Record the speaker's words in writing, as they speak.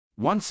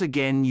Once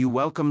again, you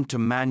welcome to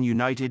Man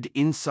United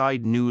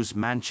Inside News.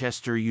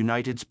 Manchester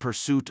United's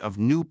pursuit of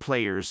new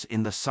players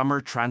in the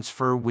summer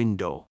transfer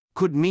window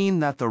could mean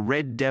that the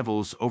Red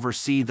Devils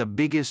oversee the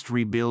biggest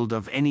rebuild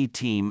of any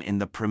team in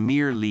the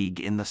Premier League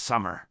in the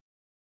summer.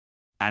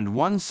 And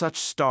one such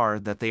star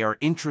that they are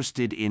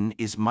interested in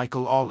is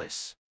Michael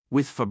Ollis,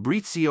 with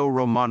Fabrizio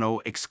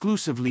Romano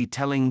exclusively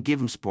telling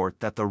GiveSport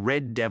that the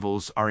Red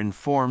Devils are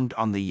informed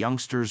on the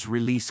youngster's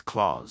release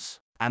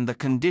clause and the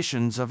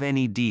conditions of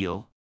any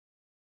deal.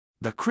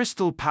 The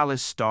Crystal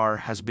Palace star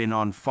has been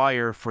on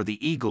fire for the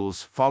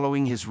Eagles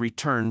following his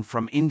return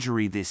from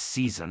injury this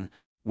season,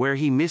 where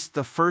he missed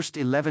the first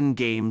 11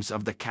 games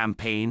of the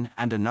campaign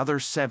and another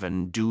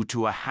 7 due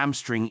to a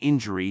hamstring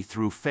injury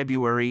through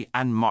February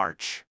and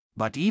March.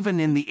 But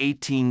even in the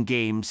 18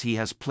 games he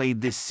has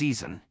played this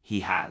season, he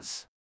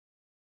has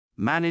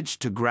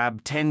managed to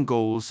grab 10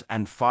 goals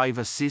and 5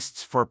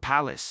 assists for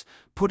Palace,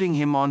 putting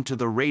him onto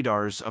the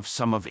radars of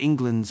some of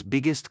England's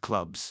biggest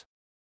clubs.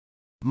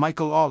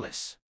 Michael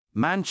Ollis,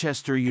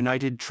 Manchester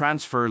United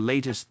transfer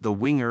latest. The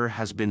winger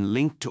has been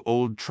linked to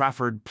Old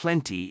Trafford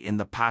plenty in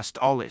the past.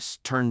 Ollis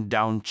turned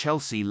down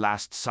Chelsea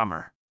last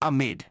summer,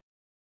 amid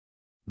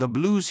the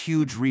Blues'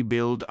 huge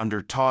rebuild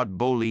under Todd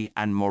Boehly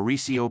and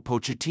Mauricio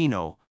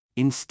Pochettino,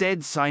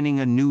 instead signing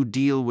a new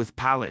deal with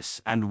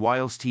Palace. And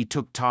whilst he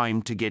took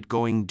time to get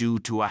going due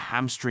to a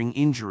hamstring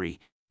injury,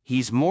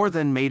 he's more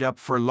than made up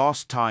for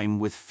lost time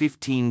with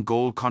 15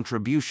 goal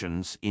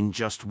contributions in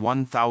just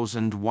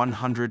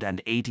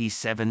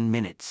 1,187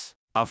 minutes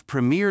of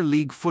Premier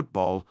League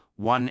football,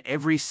 one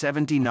every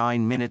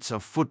 79 minutes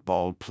of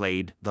football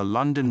played. The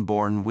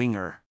London-born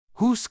winger,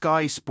 who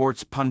Sky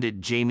Sports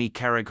pundit Jamie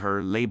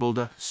Carragher labelled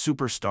a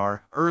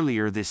superstar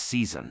earlier this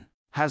season,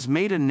 has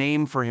made a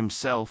name for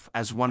himself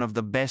as one of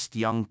the best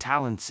young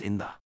talents in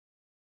the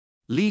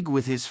league,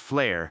 with his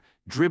flair,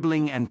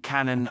 dribbling and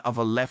cannon of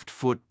a left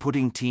foot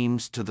putting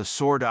teams to the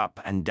sword up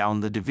and down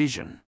the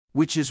division,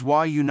 which is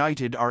why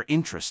United are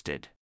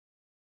interested.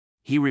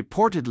 He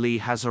reportedly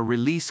has a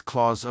release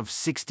clause of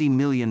 £60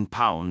 million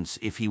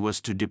if he was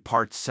to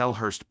depart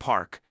Selhurst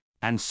Park,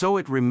 and so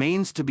it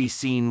remains to be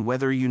seen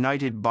whether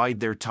United bide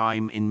their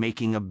time in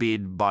making a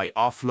bid by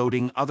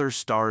offloading other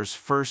stars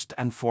first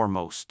and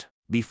foremost,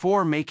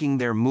 before making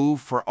their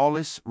move for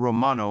Ollis.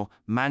 Romano,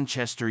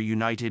 Manchester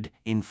United,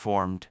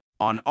 informed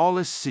on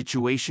Ollis'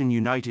 situation.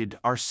 United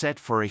are set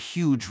for a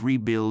huge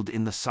rebuild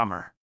in the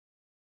summer.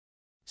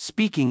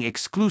 Speaking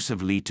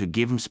exclusively to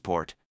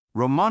GiveSport,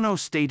 Romano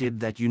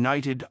stated that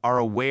United are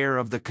aware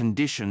of the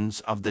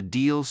conditions of the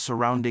deal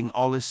surrounding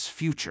Ollis'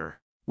 future,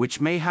 which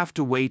may have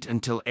to wait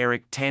until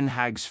Erik ten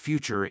Hag's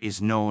future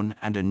is known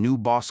and a new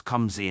boss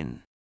comes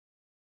in.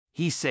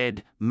 He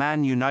said,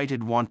 "Man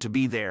United want to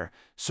be there,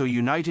 so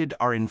United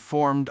are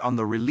informed on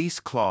the release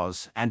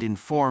clause and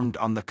informed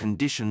on the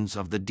conditions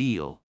of the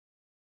deal.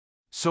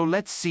 So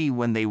let's see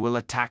when they will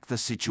attack the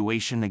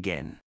situation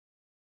again.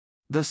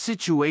 The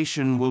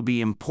situation will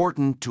be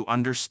important to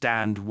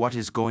understand what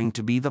is going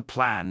to be the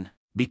plan,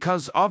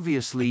 because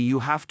obviously you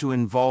have to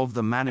involve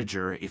the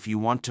manager if you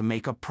want to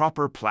make a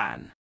proper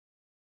plan.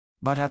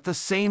 But at the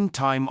same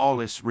time,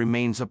 Ollis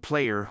remains a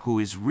player who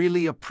is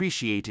really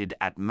appreciated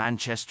at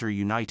Manchester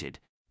United,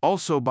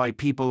 also by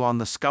people on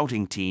the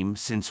scouting team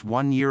since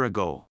 1 year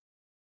ago.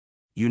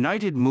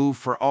 United move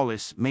for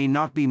Ollis may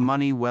not be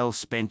money well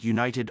spent.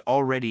 United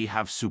already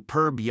have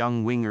superb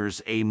young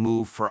wingers. A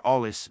move for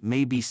Ollis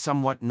may be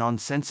somewhat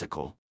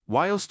nonsensical.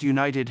 Whilst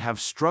United have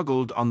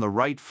struggled on the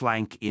right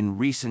flank in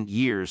recent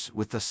years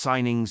with the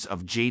signings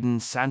of Jadon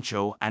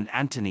Sancho and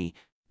Antony,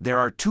 there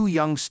are 2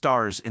 young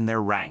stars in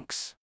their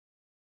ranks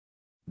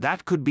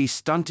that could be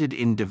stunted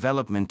in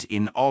development.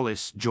 In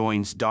Ollis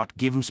joins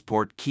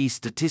GiveSport key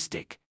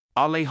statistic,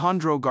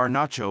 Alejandro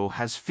Garnacho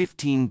has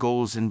 15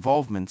 goals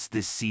involvements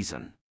this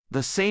season.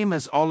 The same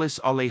as Ollis.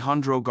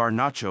 Alejandro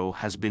Garnacho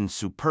has been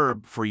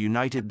superb for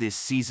United this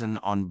season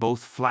on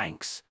both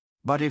flanks,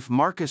 but if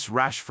Marcus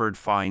Rashford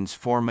finds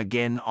form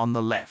again on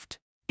the left,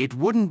 it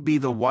wouldn't be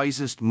the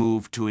wisest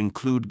move to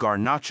include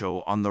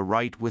Garnacho on the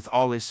right, with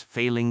Ollis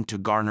failing to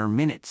garner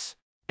minutes,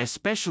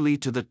 especially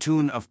to the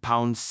tune of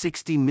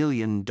 £60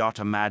 million.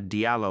 Amad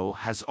Diallo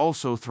has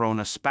also thrown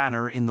a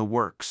spanner in the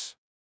works.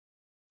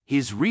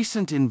 His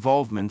recent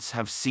involvements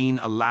have seen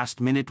a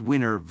last-minute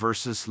winner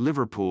versus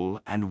Liverpool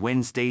and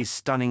Wednesday's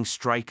stunning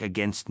strike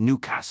against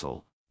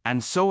Newcastle,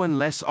 and so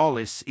unless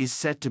Ollis is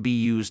set to be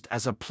used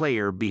as a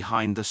player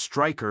behind the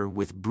striker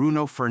with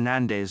Bruno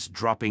Fernandes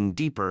dropping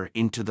deeper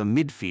into the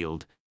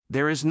midfield,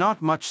 there is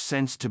not much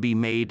sense to be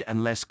made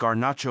unless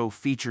Garnacho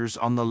features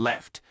on the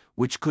left,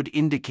 which could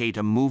indicate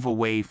a move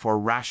away for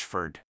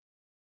Rashford.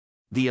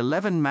 The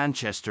 11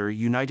 Manchester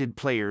United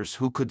players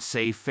who could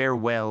say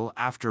farewell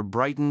after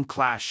Brighton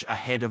clash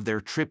ahead of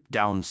their trip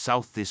down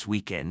south this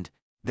weekend.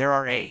 There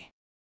are a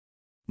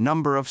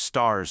number of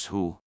stars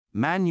who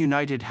Man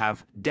United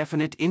have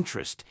definite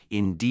interest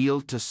in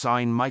deal to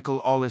sign Michael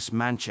Ollis.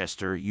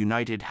 Manchester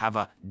United have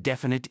a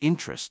definite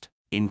interest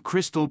in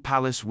Crystal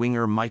Palace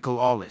winger Michael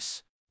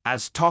Ollis,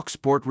 as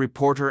TalkSport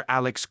reporter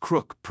Alex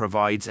Crook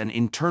provides an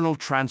internal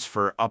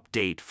transfer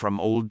update from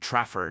Old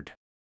Trafford.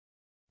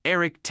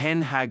 Erik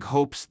ten Hag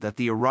hopes that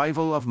the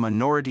arrival of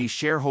minority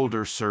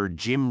shareholder Sir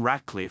Jim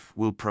Ratcliffe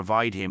will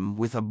provide him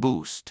with a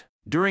boost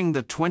during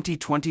the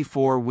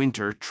 2024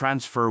 winter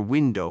transfer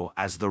window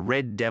as the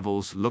Red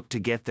Devils look to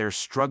get their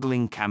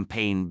struggling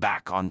campaign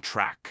back on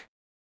track.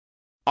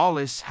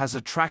 Ollis has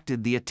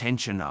attracted the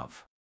attention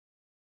of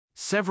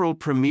several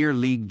Premier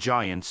League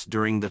giants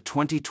during the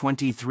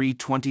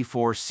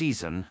 2023-24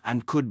 season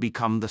and could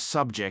become the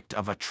subject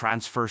of a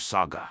transfer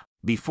saga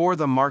before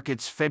the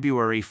market's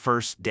February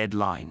 1st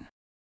deadline.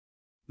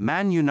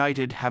 Man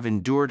United have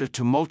endured a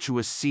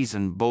tumultuous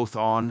season both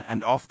on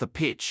and off the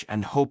pitch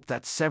and hope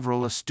that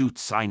several astute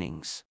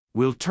signings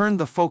will turn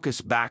the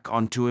focus back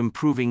onto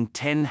improving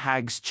Ten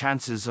Hag's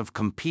chances of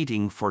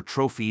competing for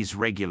trophies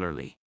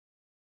regularly.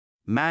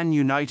 Man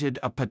United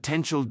a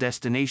potential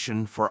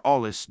destination for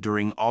Ollis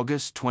during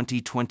August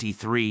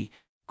 2023.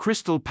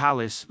 Crystal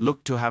Palace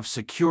look to have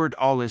secured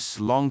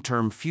Ollis'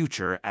 long-term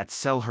future at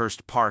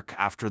Selhurst Park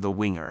after the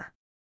winger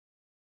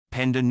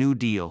penned a new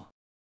deal.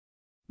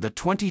 The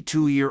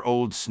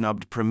 22-year-old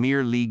snubbed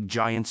Premier League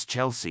giants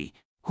Chelsea,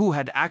 who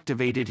had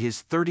activated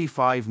his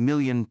 £35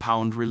 million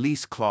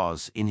release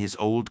clause in his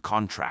old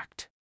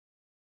contract.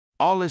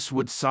 Ollis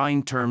would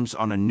sign terms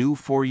on a new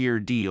 4-year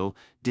deal,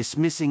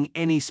 dismissing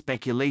any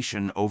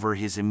speculation over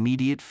his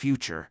immediate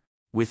future,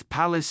 with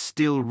Palace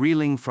still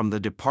reeling from the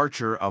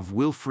departure of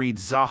Wilfried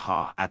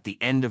Zaha at the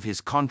end of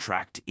his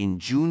contract in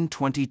June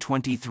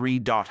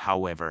 2023.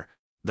 However,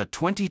 the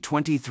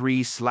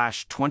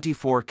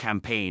 2023-24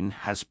 campaign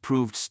has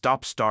proved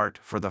stop-start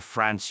for the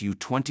France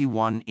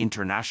U21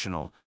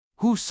 international,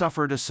 who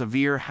suffered a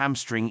severe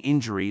hamstring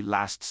injury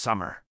last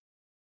summer.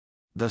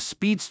 The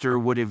speedster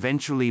would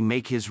eventually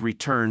make his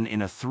return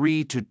in a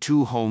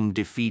 3-2 home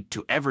defeat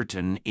to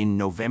Everton in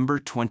November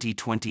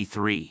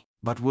 2023,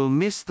 but will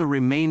miss the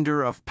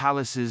remainder of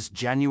Palace's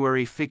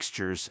January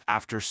fixtures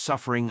after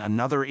suffering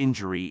another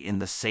injury in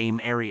the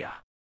same area.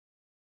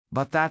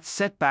 But that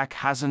setback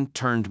hasn't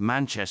turned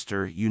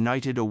Manchester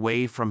United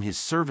away from his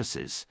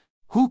services,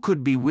 who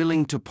could be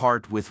willing to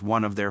part with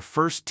one of their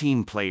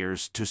first-team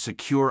players to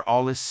secure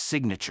Ollis'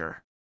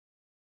 signature.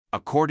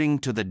 According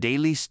to the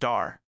Daily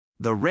Star,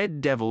 the Red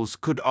Devils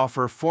could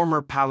offer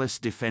former Palace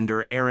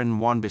defender Aaron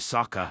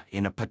Wan-Bissaka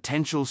in a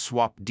potential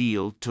swap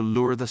deal to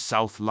lure the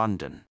South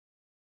London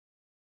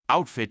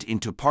outfit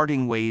into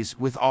parting ways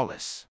with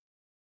Ollis.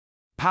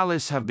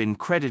 Palace have been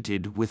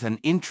credited with an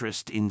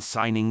interest in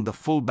signing the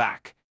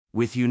fullback,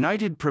 with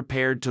United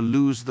prepared to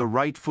lose the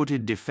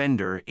right-footed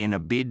defender in a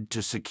bid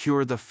to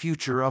secure the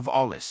future of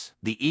Ollis.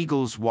 The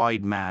Eagles'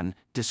 wide man,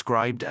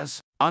 described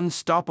as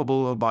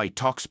unstoppable by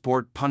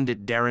TalkSport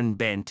pundit Darren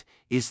Bent,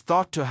 is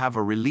thought to have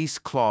a release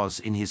clause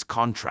in his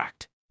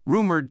contract,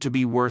 rumored to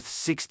be worth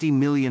 £60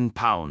 million,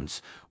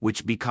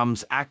 which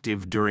becomes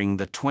active during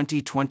the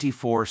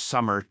 2024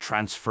 summer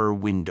transfer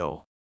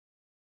window.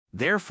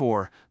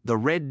 Therefore, the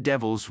Red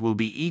Devils will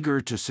be eager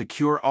to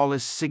secure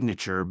Ollis'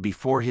 signature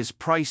before his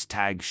price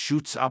tag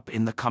shoots up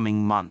in the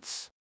coming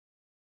months.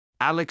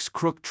 Alex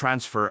Crook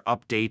transfer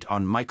update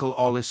on Michael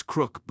Ollis.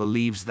 Crook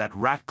believes that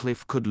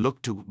Ratcliffe could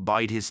look to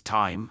bide his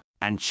time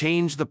and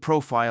change the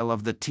profile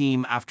of the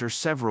team after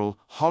several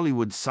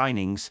Hollywood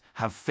signings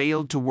have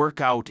failed to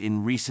work out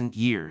in recent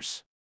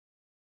years.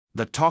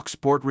 The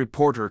TalkSport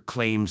reporter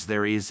claims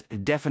there is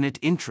definite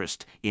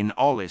interest in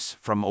Ollis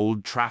from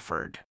Old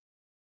Trafford.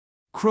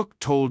 Crook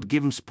told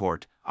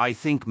GiveSport, "I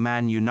think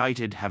Man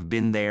United have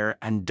been there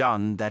and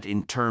done that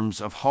in terms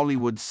of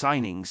Hollywood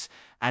signings,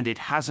 and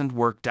it hasn't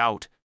worked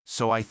out,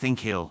 so I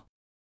think he'll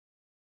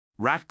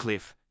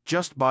Ratcliffe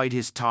just bide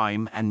his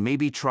time and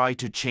maybe try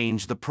to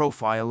change the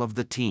profile of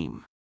the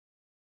team.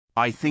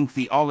 I think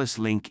the Ollis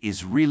link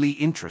is really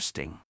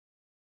interesting.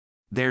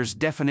 There's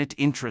definite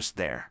interest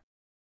there.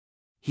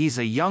 He's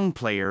a young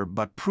player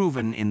but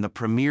proven in the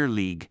Premier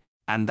League,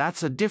 and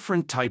that's a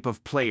different type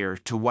of player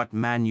to what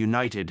Man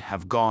United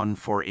have gone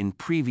for in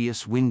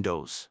previous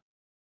windows."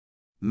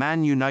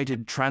 Man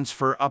United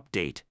transfer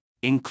update,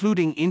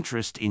 including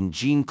interest in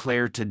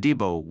Jean-Claire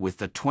Todibo with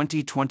the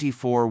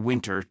 2024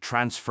 winter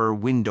transfer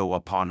window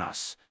upon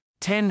us.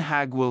 Ten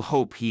Hag will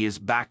hope he is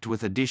backed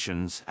with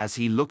additions as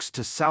he looks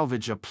to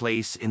salvage a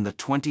place in the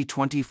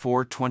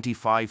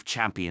 2024-25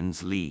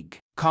 Champions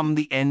League come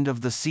the end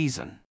of the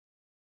season.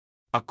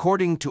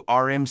 According to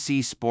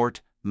RMC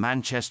Sport,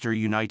 Manchester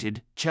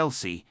United,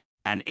 Chelsea,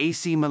 and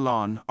AC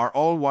Milan are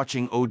all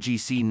watching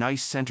OGC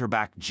Nice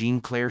centre-back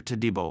Jean-Claire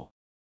Todibo.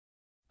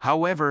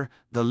 However,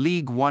 the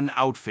League One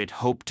outfit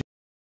hoped to